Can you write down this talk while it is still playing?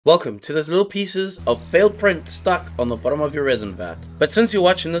Welcome to those little pieces of failed print stuck on the bottom of your resin vat. But since you're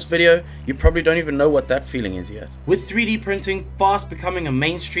watching this video, you probably don't even know what that feeling is yet. With 3D printing fast becoming a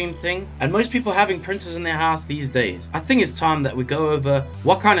mainstream thing, and most people having printers in their house these days, I think it's time that we go over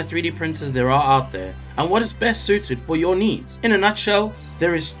what kind of 3D printers there are out there, and what is best suited for your needs. In a nutshell,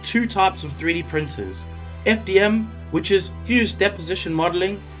 there is two types of 3D printers. FDM, which is fused deposition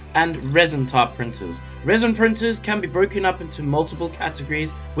modeling, and resin type printers. Resin printers can be broken up into multiple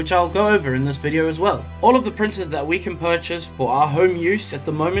categories, which I'll go over in this video as well. All of the printers that we can purchase for our home use at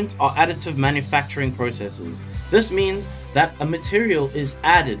the moment are additive manufacturing processes. This means that a material is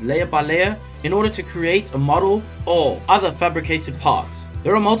added layer by layer in order to create a model or other fabricated parts.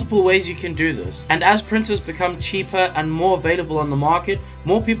 There are multiple ways you can do this, and as printers become cheaper and more available on the market,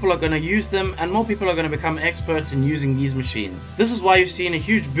 more people are going to use them and more people are going to become experts in using these machines. This is why you're seeing a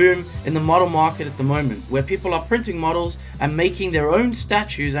huge boom in the model market at the moment, where people are printing models and making their own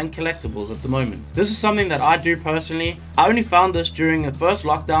statues and collectibles at the moment. This is something that I do personally. I only found this during the first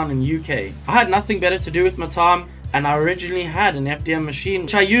lockdown in UK. I had nothing better to do with my time, and I originally had an FDM machine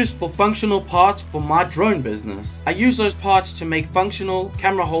which I used for functional parts for my drone business. I used those parts to make functional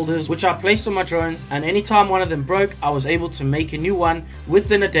camera holders which I placed on my drones, and anytime one of them broke, I was able to make a new one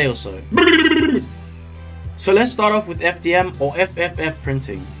within a day or so. So let's start off with FDM or FFF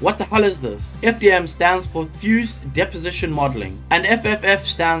printing. What the hell is this? FDM stands for Fused Deposition Modeling, and FFF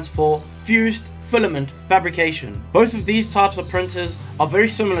stands for Fused Filament Fabrication. Both of these types of printers are very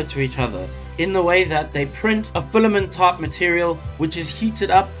similar to each other in the way that they print a filament type material which is heated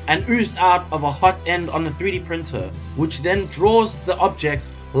up and oozed out of a hot end on the 3D printer, which then draws the object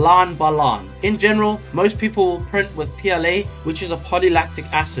line by line. In general, most people will print with PLA, which is a polylactic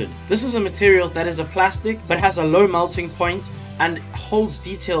acid. This is a material that is a plastic but has a low melting point and holds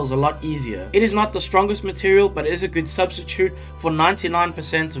details a lot easier. It is not the strongest material, but it is a good substitute for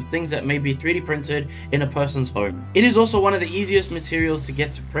 99% of things that may be 3D printed in a person's home. It is also one of the easiest materials to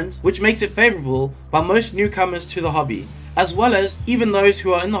get to print, which makes it favorable by most newcomers to the hobby, as well as even those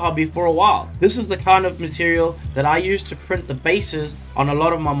who are in the hobby for a while. This is the kind of material that I use to print the bases on a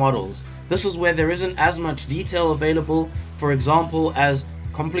lot of my models. This is where there isn't as much detail available, for example, as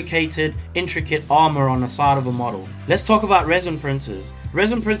complicated, intricate armor on the side of a model. Let's talk about resin printers.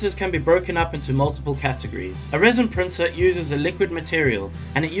 Resin printers can be broken up into multiple categories. A resin printer uses a liquid material,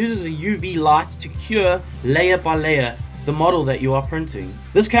 and it uses a UV light to cure layer by layer the model that you are printing.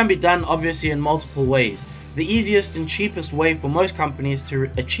 This can be done obviously in multiple ways. The easiest and cheapest way for most companies to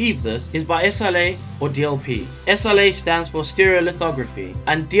achieve this is by SLA or DLP. SLA stands for stereolithography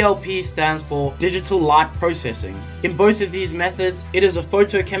and DLP stands for digital light processing. In both of these methods, it is a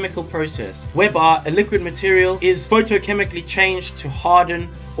photochemical process whereby a liquid material is photochemically changed to harden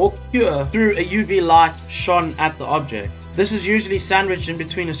or cure through a UV light shone at the object. This is usually sandwiched in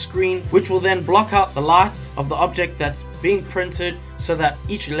between a screen which will then block out the light of the object that's being printed so that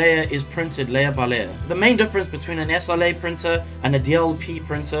each layer is printed layer by layer. The main difference between an SLA printer and a DLP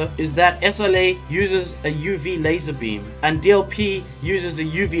printer is that SLA uses a UV laser beam and DLP uses a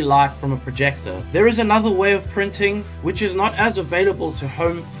UV light from a projector. There is another way of printing which is not as available to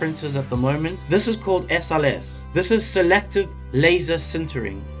home printers at the moment. This is called SLS. This is selective laser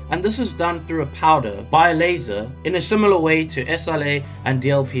sintering, and this is done through a powder by a laser in a similar way to SLA and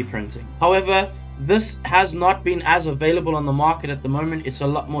DLP printing. However, this has not been as available on the market at the moment. It's a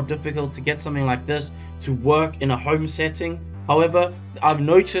lot more difficult to get something like this to work in a home setting. However, I've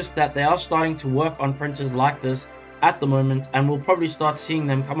noticed that they are starting to work on printers like this at the moment, and we'll probably start seeing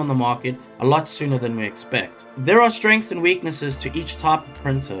them come on the market a lot sooner than we expect. There are strengths and weaknesses to each type of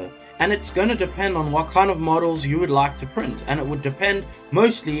printer, and it's going to depend on what kind of models you would like to print, and it would depend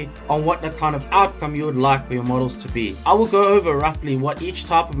mostly on what the kind of outcome you would like for your models to be. I will go over roughly what each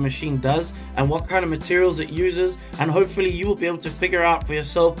type of machine does and what kind of materials it uses, and hopefully you will be able to figure out for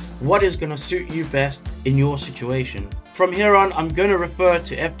yourself what is going to suit you best in your situation. From here on, I'm going to refer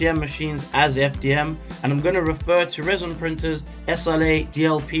to FDM machines as FDM, and I'm going to refer to resin printers, SLA,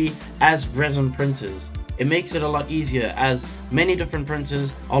 DLP, as resin printers. It makes it a lot easier, as many different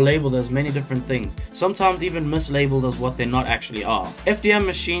printers are labeled as many different things, sometimes even mislabeled as what they not actually are. FDM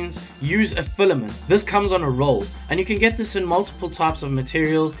machines use a filament. This comes on a roll, and you can get this in multiple types of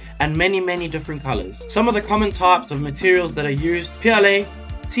materials and many different colors. Some of the common types of materials that are used: PLA,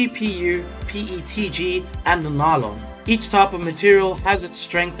 TPU, PETG, and nylon. Each type of material has its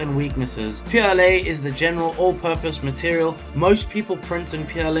strengths and weaknesses. PLA is the general all-purpose material. Most people print in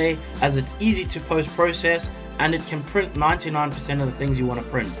PLA as it's easy to post-process and it can print 99% of the things you want to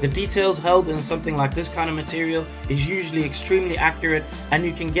print. The details held in something like this kind of material is usually extremely accurate, and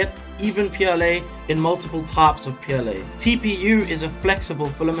you can get even PLA in multiple types of PLA. TPU is a flexible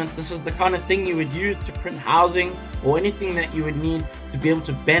filament. This is the kind of thing you would use to print housing or anything that you would need to be able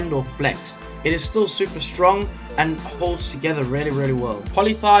to bend or flex. It is still super strong and holds together really well.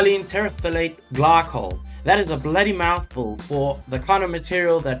 Polyethylene terephthalate glycol. That is a bloody mouthful for the kind of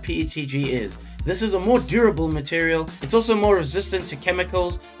material that PETG is. This is a more durable material. It's also more resistant to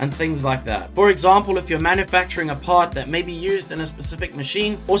chemicals and things like that. For example, if you're manufacturing a part that may be used in a specific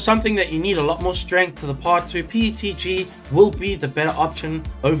machine or something that you need a lot more strength to the part to, PETG will be the better option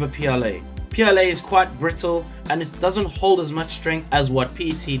over PLA. PLA is quite brittle and it doesn't hold as much strength as what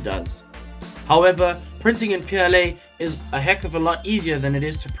PET does. However, printing in PLA is a heck of a lot easier than it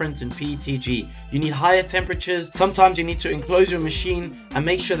is to print in PETG. You need higher temperatures, sometimes you need to enclose your machine and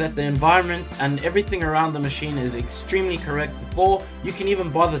make sure that the environment and everything around the machine is extremely correct before you can even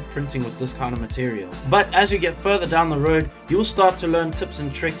bother printing with this kind of material. But as you get further down the road, you'll start to learn tips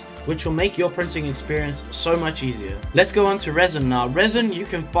and tricks which will make your printing experience so much easier. Let's go on to resin now. Resin you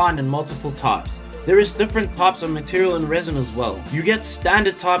can find in multiple types. There is different types of material in resin as well. You get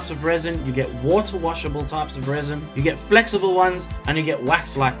standard types of resin, you get water washable types of resin, you get flexible ones, and you get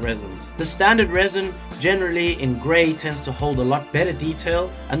wax-like resins. The standard resin, generally in grey, tends to hold a lot better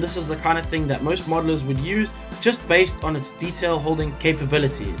detail, and this is the kind of thing that most modelers would use just based on its detail holding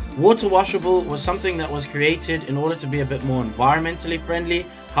capabilities. Water washable was something that was created in order to be a bit more environmentally friendly.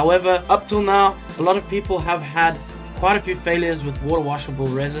 However, up till now, a lot of people have had quite a few failures with water washable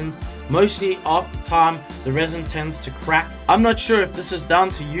resins. Mostly after time, the resin tends to crack. I'm not sure if this is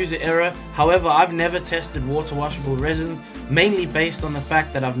down to user error. However, I've never tested water washable resins, mainly based on the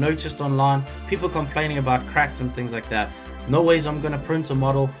fact that I've noticed online people complaining about cracks and things like that. No ways I'm going to print a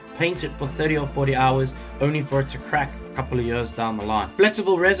model, paint it for 30 or 40 hours, only for it to crack a couple of years down the line.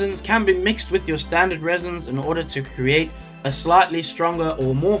 Flexible resins can be mixed with your standard resins in order to create a slightly stronger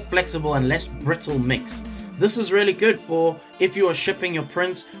or more flexible and less brittle mix. This is really good for if you are shipping your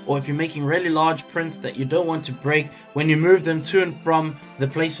prints or if you're making really large prints that you don't want to break when you move them to and from the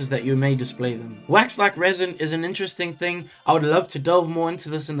places that you may display them. Wax-like resin is an interesting thing. I would love to delve more into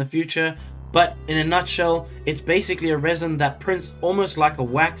this in the future, but in a nutshell, it's basically a resin that prints almost like a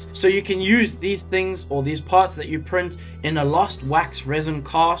wax. So you can use these things or these parts that you print in a lost wax resin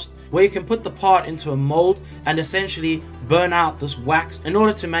cast, where you can put the part into a mold and essentially burn out this wax in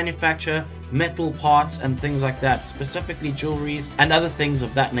order to manufacture metal parts and things like that, specifically jewelries and other things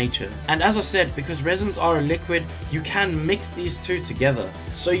of that nature. And as I said, because resins are a liquid, you can mix these two together,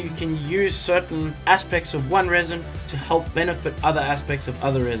 so you can use certain aspects of one resin to help benefit other aspects of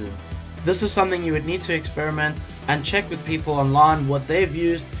other resin. This is something you would need to experiment and check with people online what they've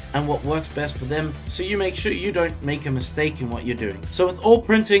used and what works best for them, so you make sure you don't make a mistake in what you're doing. So with all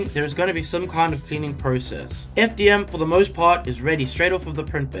printing, there is going to be some kind of cleaning process. FDM for the most part is ready straight off of the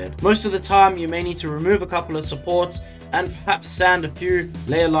print bed. Most of the time you may need to remove a couple of supports and perhaps sand a few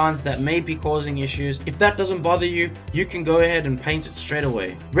layer lines that may be causing issues. If that doesn't bother you, you can go ahead and paint it straight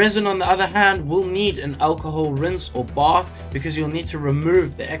away. Resin on the other hand will need an alcohol rinse or bath, because you'll need to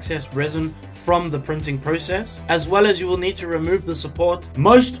remove the excess resin from the printing process, as well as you will need to remove the supports.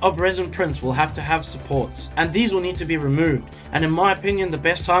 Most of resin prints will have to have supports, and these will need to be removed, and in my opinion the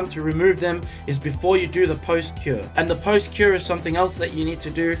best time to remove them is before you do the post cure. And the post cure is something else that you need to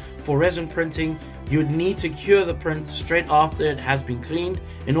do for resin printing. You would need to cure the print straight after it has been cleaned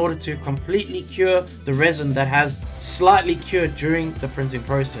in order to completely cure the resin that has slightly cured during the printing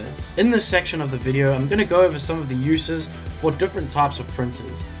process. In this section of the video, I'm going to go over some of the uses for different types of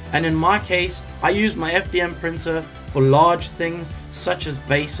printers. And in my case, I use my FDM printer for large things such as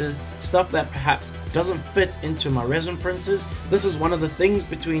bases, stuff that perhaps doesn't fit into my resin printers. This is one of the things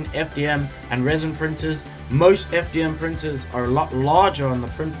between FDM and resin printers. Most FDM printers are a lot larger on the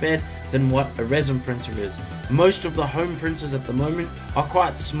print bed than what a resin printer is. Most of the home printers at the moment are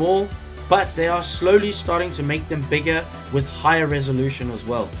quite small, but they are slowly starting to make them bigger with higher resolution as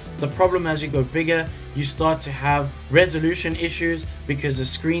well. The problem, as you go bigger, you start to have resolution issues because the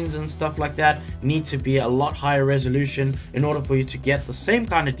screens and stuff like that need to be a lot higher resolution in order for you to get the same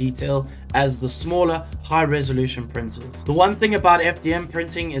kind of detail as the smaller high resolution printers. The one thing about FDM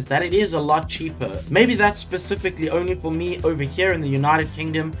printing is that it is a lot cheaper. Maybe that's specifically only for me over here in the United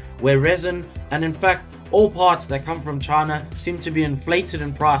Kingdom, where resin, and in fact all parts that come from China, seem to be inflated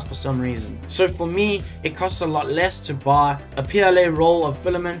in price for some reason. So for me, it costs a lot less to buy a PLA roll of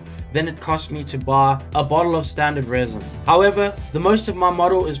filament than it cost me to buy a bottle of standard resin. However, the most of my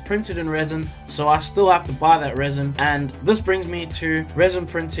model is printed in resin, so I still have to buy that resin, and this brings me to resin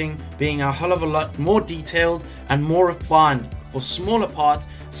printing being a hell of a lot more detailed and more refined for smaller parts,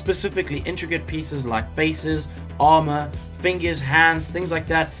 specifically intricate pieces like faces, armor, fingers, hands, things like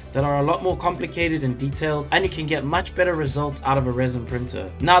that are a lot more complicated and detailed, and you can get much better results out of a resin printer.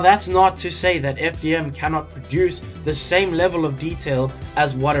 Now that's not to say that FDM cannot produce the same level of detail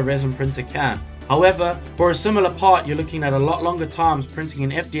as what a resin printer can. However, for a similar part, you're looking at a lot longer times printing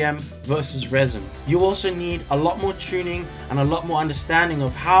in FDM versus resin. You also need a lot more tuning and a lot more understanding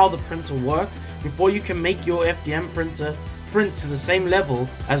of how the printer works before you can make your FDM printer print to the same level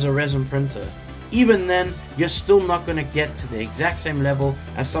as a resin printer. Even then, you're still not going to get to the exact same level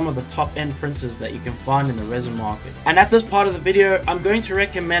as some of the top end printers that you can find in the resin market. And at this part of the video, I'm going to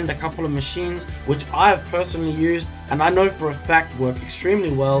recommend a couple of machines which I have personally used and I know for a fact work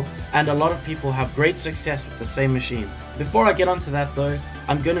extremely well, and a lot of people have great success with the same machines. Before I get onto that though,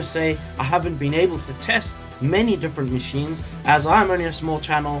 I'm going to say I haven't been able to test many different machines as I'm only a small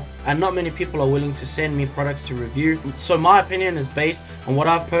channel and not many people are willing to send me products to review, so my opinion is based on what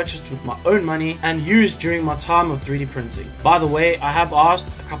I've purchased with my own money and used during my time of 3D printing. By the way, I have asked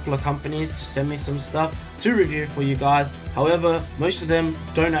a couple of companies to send me some stuff to review for you guys, however most of them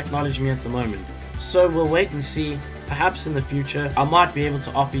don't acknowledge me at the moment, so we'll wait and see. Perhaps in the future I might be able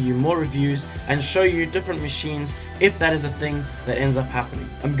to offer you more reviews and show you different machines if that is a thing that ends up happening.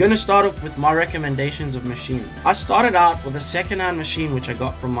 I'm going to start off with my recommendations of machines. I started out with a second-hand machine which I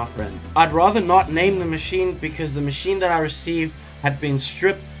got from my friend. I'd rather not name the machine because the machine that I received had been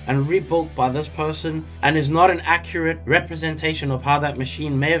stripped and rebuilt by this person and is not an accurate representation of how that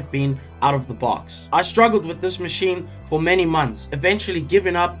machine may have been out of the box. I struggled with this machine for many months, eventually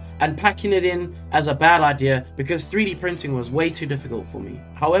giving up and packing it in as a bad idea because 3D printing was way too difficult for me.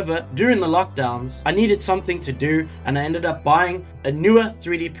 However, during the lockdowns, I needed something to do and I ended up buying a newer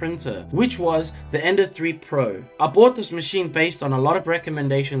 3D printer, which was the Ender 3 Pro. I bought this machine based on a lot of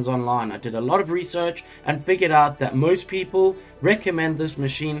recommendations online. I did a lot of research and figured out that most people recommend this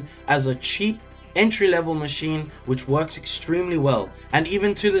machine as a cheap entry-level machine which works extremely well, and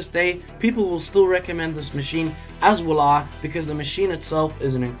even to this day people will still recommend this machine, as will I, because the machine itself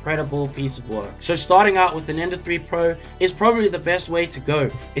is an incredible piece of work. So starting out with an Ender 3 Pro is probably the best way to go.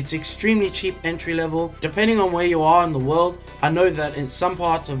 It's extremely cheap entry level depending on where you are in the world. I know that in some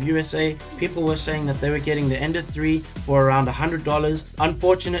parts of USA people were saying that they were getting the Ender 3 for around $100.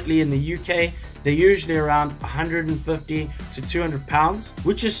 Unfortunately in the UK they're usually around 150 to 200 pounds,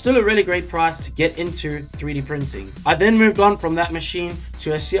 which is still a really great price to get into 3D printing. I then moved on from that machine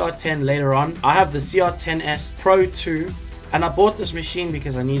to a CR10 later on. I have the CR10S Pro 2, and I bought this machine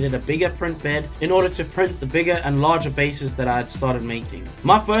because I needed a bigger print bed in order to print the bigger and larger bases that I had started making.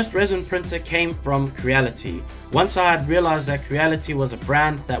 My first resin printer came from Creality. Once I had realized that Creality was a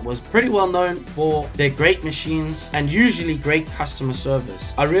brand that was pretty well known for their great machines and usually great customer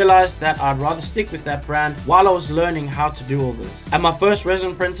service, I realized that I'd rather stick with that brand while I was learning how to do all this. And my first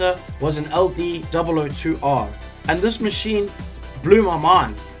resin printer was an LD002R, and this machine blew my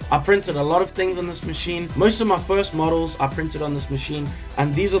mind. I printed a lot of things on this machine. Most of my first models I printed on this machine,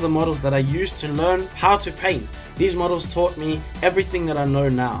 and these are the models that I used to learn how to paint. These models taught me everything that I know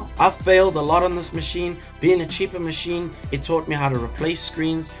now. I've failed a lot on this machine. Being a cheaper machine, it taught me how to replace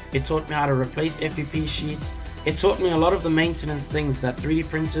screens, it taught me how to replace FEP sheets, it taught me a lot of the maintenance things that 3D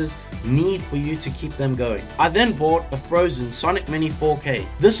printers need for you to keep them going. I then bought a Frozen Sonic Mini 4K.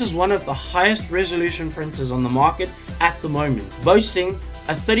 This is one of the highest resolution printers on the market at the moment, boasting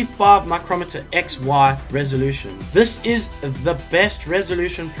a 35 micrometer XY resolution. This is the best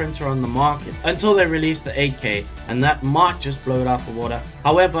resolution printer on the market until they release the 8K, and that might just blow it out the water.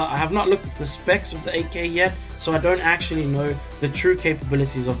 However, I have not looked at the specs of the 8K yet, so I don't actually know the true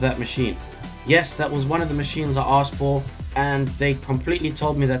capabilities of that machine. Yes, that was one of the machines I asked for, and they completely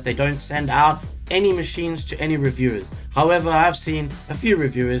told me that they don't send out any machines to any reviewers. However, I have seen a few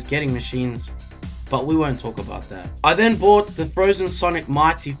reviewers getting machines, but we won't talk about that. I then bought the Frozen Sonic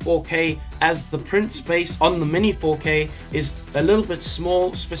Mighty 4K as the print space on the Mini 4K is a little bit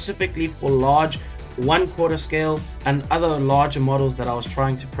small, specifically for large 1/4 scale and other larger models that I was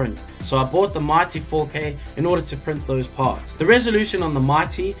trying to print. So I bought the Mighty 4K in order to print those parts. The resolution on the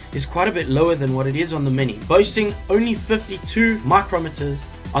Mighty is quite a bit lower than what it is on the Mini, boasting only 52 micrometers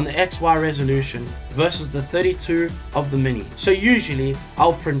on the XY resolution versus the 32 of the Mini. So usually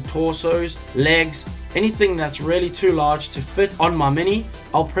I'll print torsos, legs, anything that's really too large to fit on my Mini,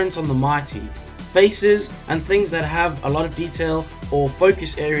 I'll print on the Mighty. Faces and things that have a lot of detail or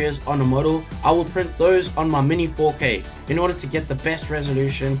focus areas on a model, I will print those on my Mini 4K. In order to get the best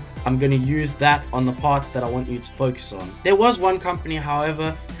resolution, I'm going to use that on the parts that I want you to focus on. There was one company,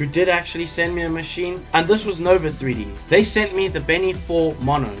 however, who did actually send me a machine, and this was Nova 3D. They sent me the Benny 4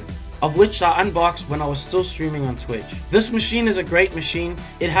 Mono. of which I unboxed when I was still streaming on Twitch. This machine is a great machine.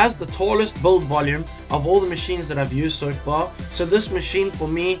 It has the tallest build volume of all the machines that I've used so far, so this machine for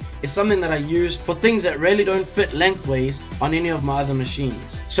me is something that I use for things that really don't fit lengthways on any of my other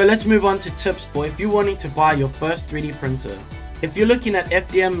machines. So let's move on to tips for if you're wanting to buy your first 3D printer. If you're looking at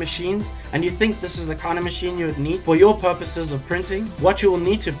FDM machines and you think this is the kind of machine you would need for your purposes of printing, what you will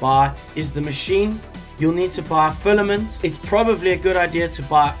need to buy is the machine. You'll need to buy filament. It's probably a good idea to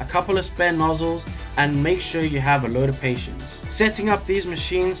buy a couple of spare nozzles and make sure you have a load of patience. Setting up these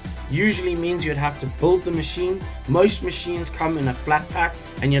machines usually means you'd have to build the machine. Most machines come in a flat pack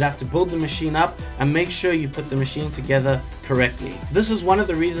and you'd have to build the machine up and make sure you put the machine together correctly. This is one of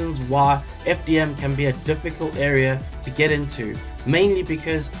the reasons why FDM can be a difficult area to get into, mainly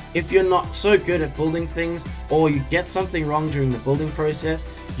because if you're not so good at building things or you get something wrong during the building process,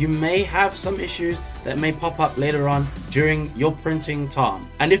 you may have some issues that may pop up later on during your printing time.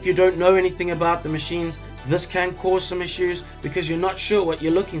 And if you don't know anything about the machines, this can cause some issues because you're not sure what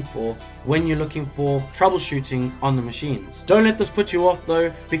you're looking for when you're looking for troubleshooting on the machines. Don't let this put you off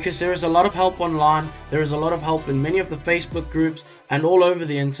though, because there is a lot of help online. There is a lot of help in many of the Facebook groups and all over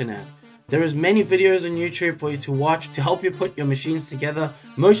the internet. There is many videos on YouTube for you to watch to help you put your machines together.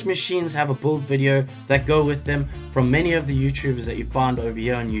 Most machines have a build video that go with them from many of the YouTubers that you find over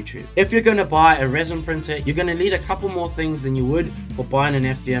here on YouTube. If you're going to buy a resin printer, you're going to need a couple more things than you would for buying an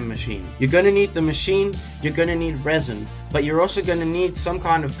FDM machine. You're going to need the machine, you're going to need resin, but you're also going to need some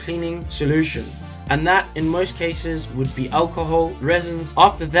kind of cleaning solution. And that in most cases would be alcohol, resins.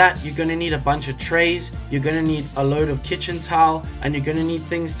 After that, you're going to need a bunch of trays, you're going to need a load of kitchen towel, and you're going to need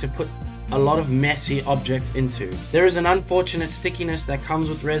things to put a lot of messy objects into. There is an unfortunate stickiness that comes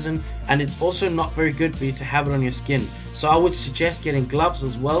with resin, and it's also not very good for you to have it on your skin. So I would suggest getting gloves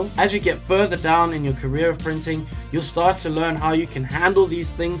as well. As you get further down in your career of printing, you'll start to learn how you can handle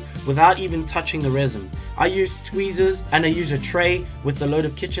these things without even touching the resin. I use tweezers and I use a tray with a load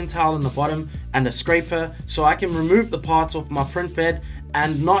of kitchen towel on the bottom and a scraper so I can remove the parts off my print bed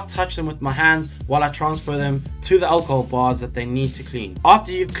and not touch them with my hands while I transfer them to the alcohol bars that they need to clean.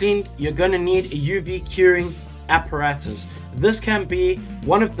 After you've cleaned, you're going to need a UV curing apparatus. This can be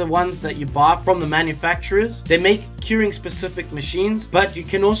one of the ones that you buy from the manufacturers. They make curing specific machines, but you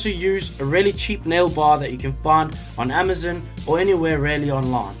can also use a really cheap nail bar that you can find on Amazon or anywhere really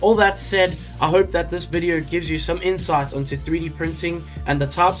online. All that said, I hope that this video gives you some insight onto 3D printing and the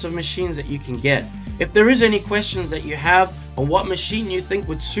types of machines that you can get. If there is any questions that you have on what machine you think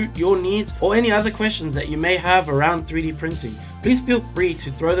would suit your needs, or any other questions that you may have around 3D printing, please feel free to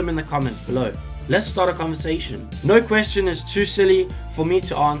throw them in the comments below. Let's start a conversation. No question is too silly for me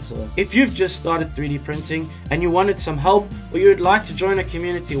to answer. If you've just started 3D printing and you wanted some help, or you would like to join a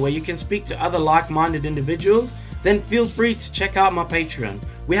community where you can speak to other like-minded individuals, then feel free to check out my Patreon.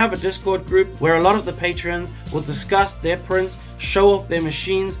 We have a Discord group where a lot of the patrons will discuss their prints, show off their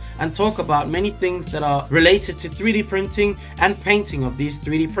machines, and talk about many things that are related to 3D printing and painting of these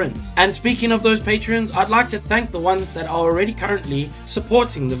 3D prints. And speaking of those patrons, I'd like to thank the ones that are already currently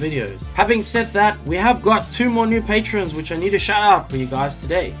supporting the videos. Having said that, we have got 2 more new patrons which I need to shout out for you guys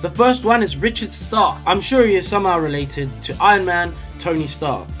today. The first one is Richard Stark. I'm sure he is somehow related to Iron Man, Tony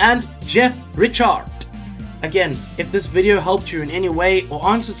Stark. And Jeff Richard. Again, if this video helped you in any way or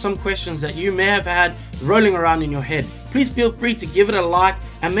answered some questions that you may have had rolling around in your head, please feel free to give it a like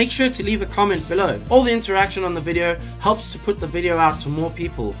and make sure to leave a comment below. All the interaction on the video helps to put the video out to more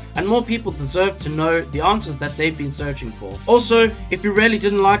people, and more people deserve to know the answers that they've been searching for. Also, if you really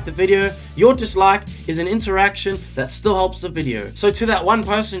didn't like the video, your dislike is an interaction that still helps the video. So to that one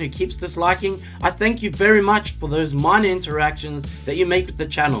person who keeps disliking, I thank you very much for those minor interactions that you make with the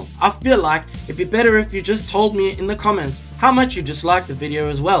channel. I feel like it'd be better if you just told me in the comments how much you dislike the video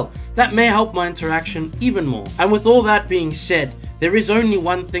as well. That may help my interaction even more. And with all that being said, there is only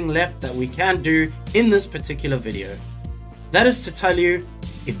one thing left that we can do in this particular video. That is to tell you,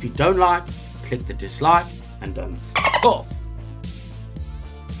 if you don't like, click the dislike and don't f*** off.